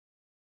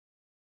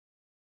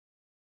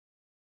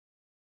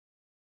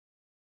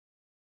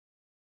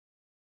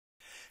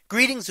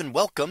Greetings and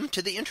welcome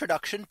to the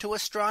introduction to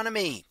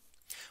astronomy.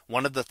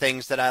 One of the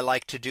things that I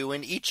like to do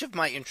in each of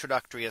my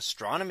introductory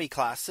astronomy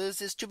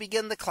classes is to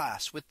begin the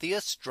class with the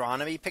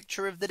astronomy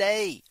picture of the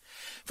day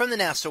from the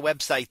NASA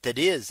website, that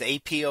is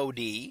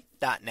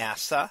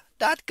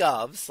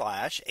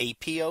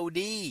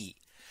apod.nasa.gov/apod.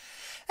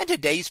 And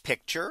today's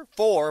picture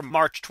for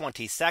March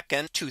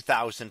 22nd,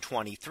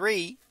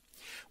 2023.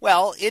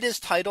 Well, it is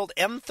titled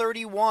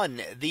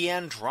M31, the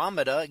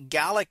Andromeda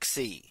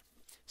Galaxy.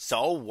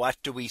 So what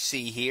do we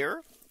see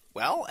here?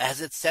 Well,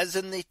 as it says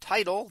in the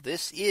title,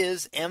 this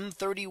is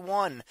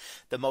M31,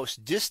 the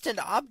most distant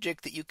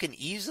object that you can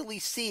easily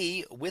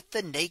see with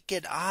the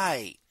naked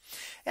eye.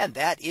 And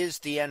that is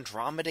the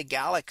Andromeda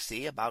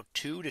Galaxy, about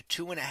 2 to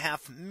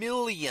 2.5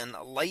 million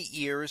light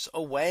years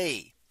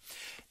away.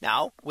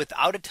 Now,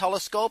 without a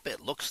telescope, it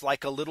looks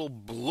like a little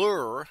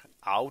blur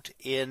out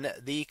in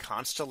the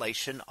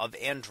constellation of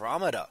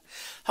Andromeda.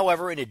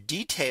 However, in a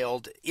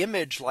detailed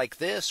image like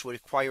this,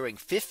 requiring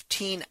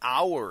 15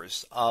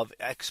 hours of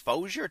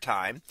exposure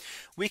time,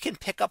 we can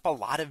pick up a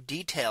lot of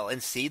detail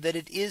and see that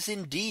it is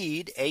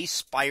indeed a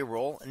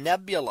spiral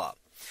nebula.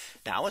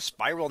 Now, a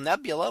spiral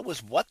nebula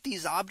was what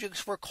these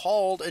objects were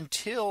called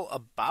until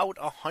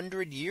about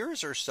 100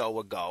 years or so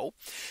ago,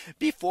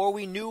 before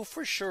we knew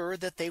for sure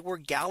that they were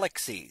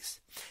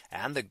galaxies.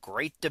 And the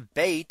great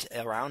debate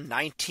around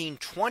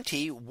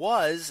 1920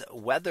 was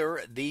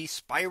whether the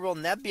spiral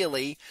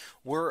nebulae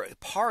were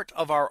part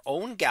of our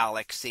own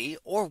galaxy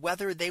or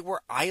whether they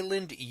were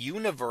island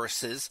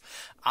universes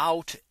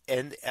out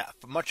and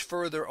much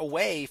further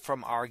away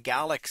from our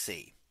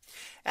galaxy.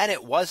 And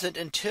it wasn't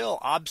until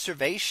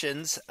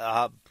observations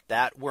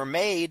that were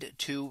made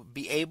to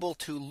be able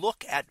to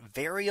look at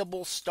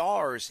variable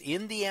stars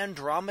in the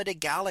Andromeda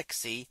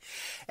Galaxy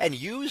and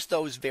use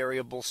those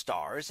variable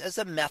stars as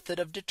a method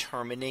of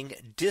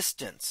determining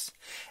distance.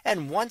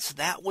 And once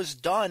that was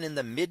done in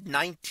the mid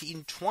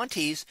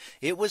 1920s,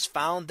 it was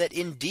found that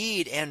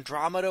indeed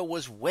Andromeda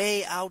was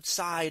way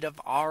outside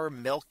of our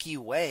Milky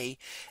Way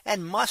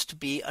and must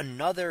be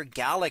another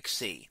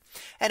galaxy.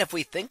 And if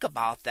we think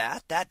about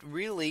that, that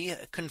really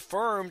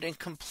confirmed and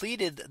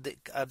completed the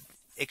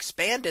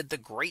expanded the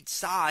great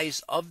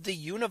size of the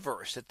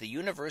universe, that the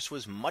universe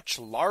was much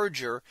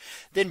larger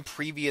than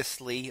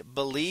previously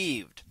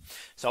believed.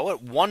 So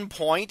at one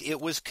point, it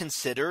was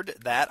considered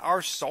that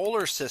our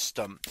solar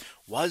system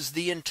was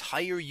the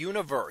entire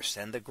universe,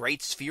 and the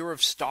great sphere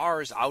of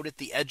stars out at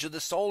the edge of the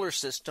solar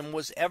system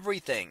was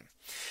everything.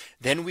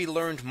 Then we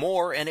learned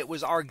more, and it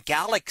was our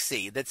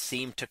galaxy that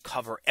seemed to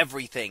cover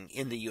everything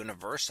in the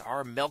universe,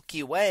 our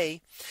Milky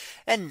Way.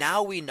 And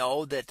now we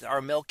know that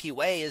our Milky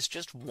Way is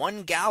just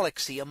one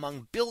galaxy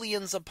among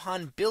billions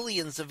upon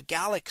billions of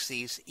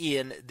galaxies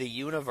in the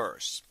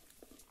universe.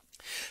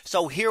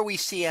 So here we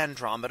see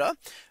Andromeda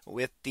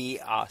with the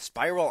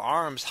spiral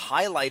arms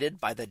highlighted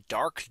by the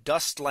dark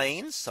dust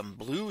lanes, some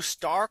blue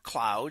star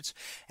clouds,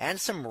 and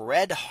some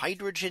red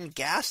hydrogen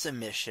gas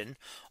emission,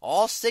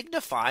 all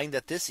signifying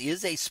that this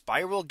is a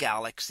spiral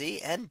galaxy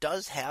and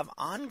does have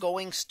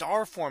ongoing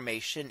star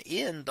formation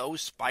in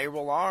those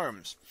spiral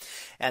arms.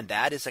 And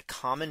that is a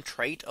common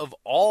trait of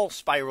all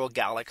spiral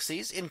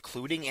galaxies,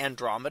 including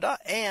Andromeda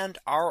and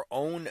our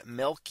own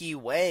Milky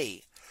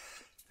Way.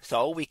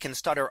 So we can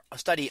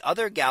study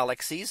other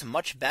galaxies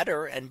much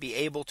better and be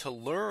able to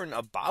learn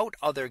about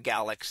other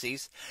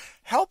galaxies,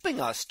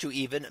 helping us to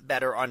even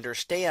better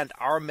understand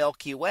our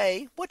Milky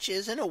Way, which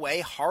is in a way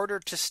harder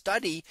to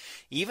study,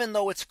 even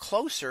though it's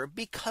closer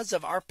because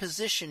of our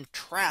position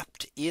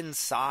trapped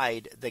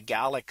inside the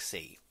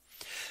galaxy.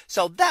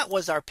 So that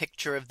was our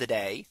picture of the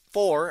day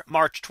for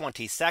March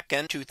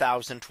 22nd,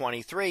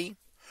 2023.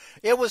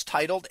 It was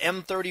titled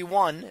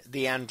M31,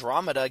 the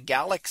Andromeda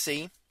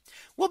Galaxy.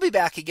 We'll be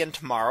back again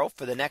tomorrow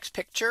for the next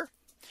picture.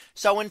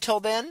 So until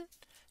then,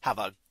 have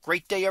a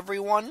great day,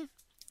 everyone,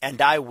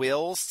 and I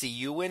will see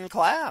you in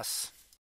class.